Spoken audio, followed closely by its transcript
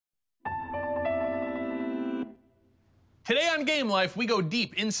Today on Game Life, we go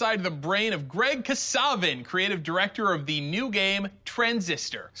deep inside the brain of Greg Kasavin, creative director of the new game,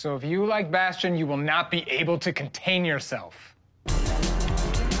 Transistor. So if you like Bastion, you will not be able to contain yourself.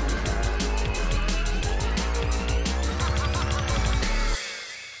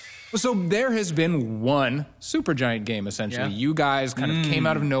 So there has been one Supergiant game, essentially. Yeah. You guys kind of came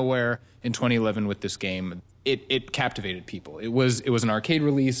out of nowhere in 2011 with this game. It captivated people. It was an arcade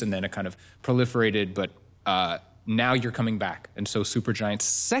release, and then it kind of proliferated, but now you're coming back. And so Supergiant's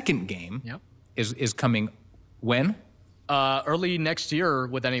second game is coming when? Early next year,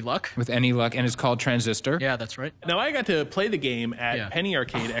 with any luck. With any luck, and it's called Transistor. Yeah, that's right. Now, I got to play the game at Penny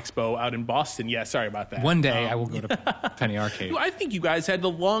Arcade Expo out in Boston. Yeah, sorry about that. One day I will go to Penny Arcade. I think you guys had the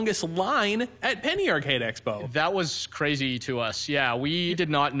longest line at Penny Arcade Expo. That was crazy to us. Yeah, we did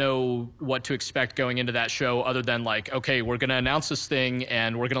not know what to expect going into that show other than like, okay, we're going to announce this thing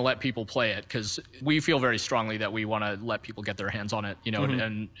and we're going to let people play it because we feel very strongly that we want to let people get their hands on it, you know, in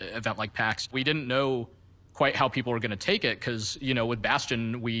an event like PAX. We didn't know quite how people were going to take it because, you know, with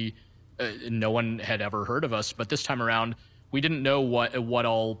Bastion, no one had ever heard of us. But this time around, we didn't know what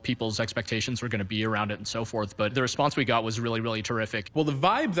all people's expectations were going to be around it and so forth. But the response we got was really, really terrific. Well, the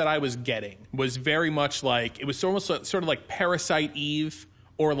vibe that I was getting was very much like, it was almost sort of like Parasite Eve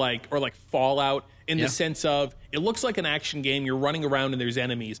or like Fallout in the sense of, it looks like an action game. You're running around and there's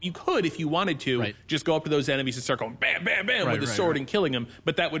enemies. You could, if you wanted to, just go up to those enemies and start going bam, bam, bam with the sword and killing them.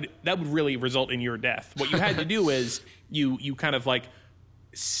 But that would really result in your death. What you had to do is you kind of like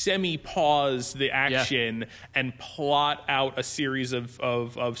semi-pause the action and plot out a series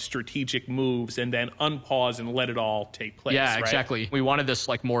of strategic moves and then unpause and let it all take place. Yeah, exactly. We wanted this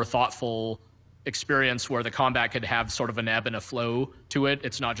like more thoughtful experience where the combat could have sort of an ebb and a flow to it.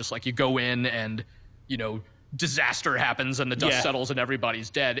 It's not just like you go in and, you know, disaster happens and the dust settles and everybody's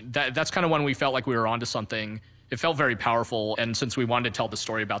dead. That's kind of when we felt like we were onto something. It felt very powerful. And since we wanted to tell the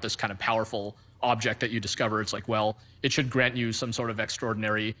story about this kind of powerful object that you discover, it's like, well, it should grant you some sort of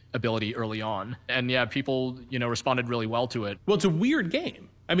extraordinary ability early on. And yeah, people, you know, responded really well to it. Well, it's a weird game.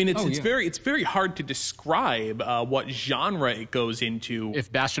 I mean, it's very hard to describe what genre it goes into.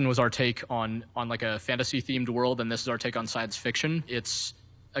 If Bastion was our take on like a fantasy-themed world, and this is our take on science fiction, it's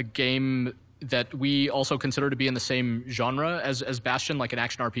a game that we also consider to be in the same genre as Bastion, like an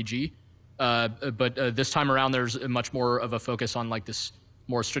action RPG. But this time around, there's much more of a focus on like this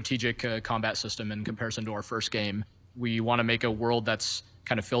more strategic combat system in comparison to our first game. We want to make a world that's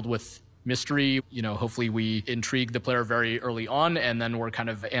kind of filled with mystery. You know, hopefully we intrigue the player very early on, and then we're kind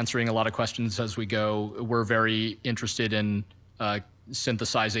of answering a lot of questions as we go. We're very interested in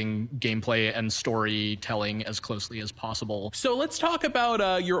synthesizing gameplay and storytelling as closely as possible. So let's talk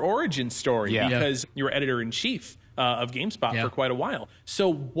about your origin story, because you were editor-in-chief of GameSpot for quite a while.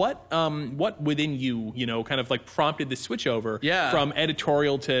 So what within you, you know, kind of like prompted the switch over from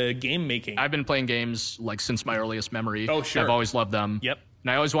editorial to game making? I've been playing games like since my earliest memory. Oh, sure. I've always loved them. Yep. And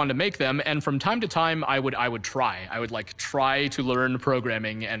I always wanted to make them. And from time to time, I would try. I would like try to learn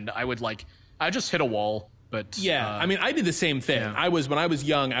programming, and I just hit a wall. But I mean, I did the same thing. When I was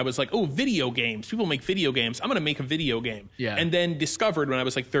young, I was like, oh, video games. People make video games. I'm going to make a video game. Yeah. And then discovered when I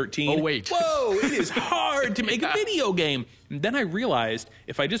was like 13. Oh, wait. Whoa, it is hard to make a video game. And then I realized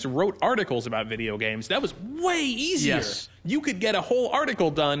if I just wrote articles about video games, that was way easier. Yes. You could get a whole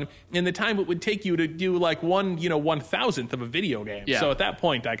article done in the time it would take you to do like 1/1000th of a video game. Yeah. So at that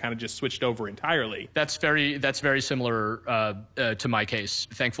point, I kind of just switched over entirely. That's very similar to my case.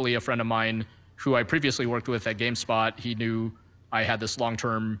 Thankfully, a friend of mine who I previously worked with at GameSpot, he knew I had this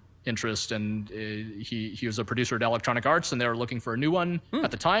long-term interest, and he was a producer at Electronic Arts, and they were looking for a new one at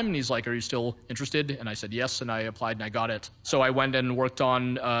the time, and he's like, are you still interested? And I said yes, and I applied and I got it. So I went and worked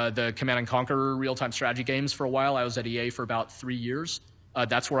on the Command & Conquer real-time strategy games for a while. I was at EA for about 3 years.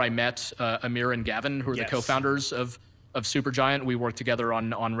 That's where I met Amir and Gavin, who are the co-founders of Supergiant. We worked together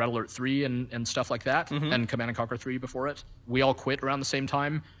on Red Alert 3 and stuff like that, and Command & Conquer 3 before it. We all quit around the same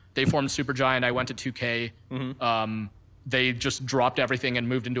time. They formed Supergiant. I went to 2K. They just dropped everything and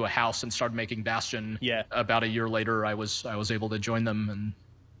moved into a house and started making Bastion. Yeah. About a year later, I was able to join them, and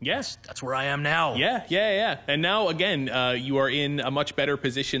that's where I am now. Yeah. And now again, you are in a much better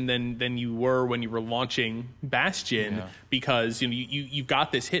position than you were when you were launching Bastion, because you've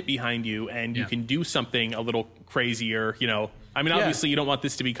got this hit behind you, and you can do something a little crazier. You know, I mean, obviously you don't want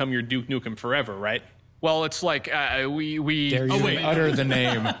this to become your Duke Nukem Forever, right? Well, it's like we Dare you utter the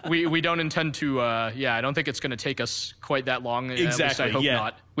name. We don't intend to. I don't think it's going to take us quite that long. Exactly. At least I hope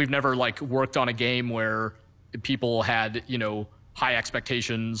not. We've never like worked on a game where people had high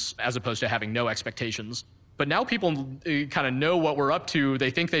expectations as opposed to having no expectations. But now people kind of know what we're up to. They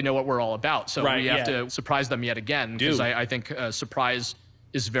think they know what we're all about. So we have to surprise them yet again, because I think surprise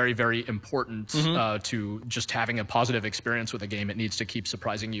is very, very important to just having a positive experience with a game. It needs to keep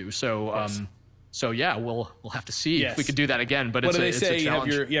surprising you. So, so yeah, we'll have to see if we could do that again. But what it's do they say? It's a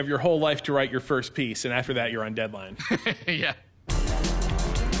challenge. You have your whole life to write your first piece, and after that, you're on deadline. Yeah.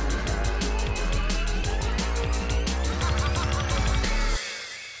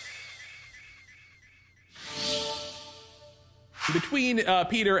 Between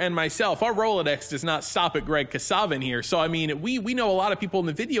Peter and myself, our Rolodex does not stop at Greg Kasavin here. So, I mean, we know a lot of people in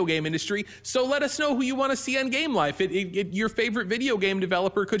the video game industry. So let us know who you want to see on Game Life. Your favorite video game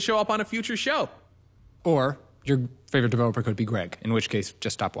developer could show up on a future show. Or your favorite developer could be Greg, in which case,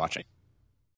 just stop watching.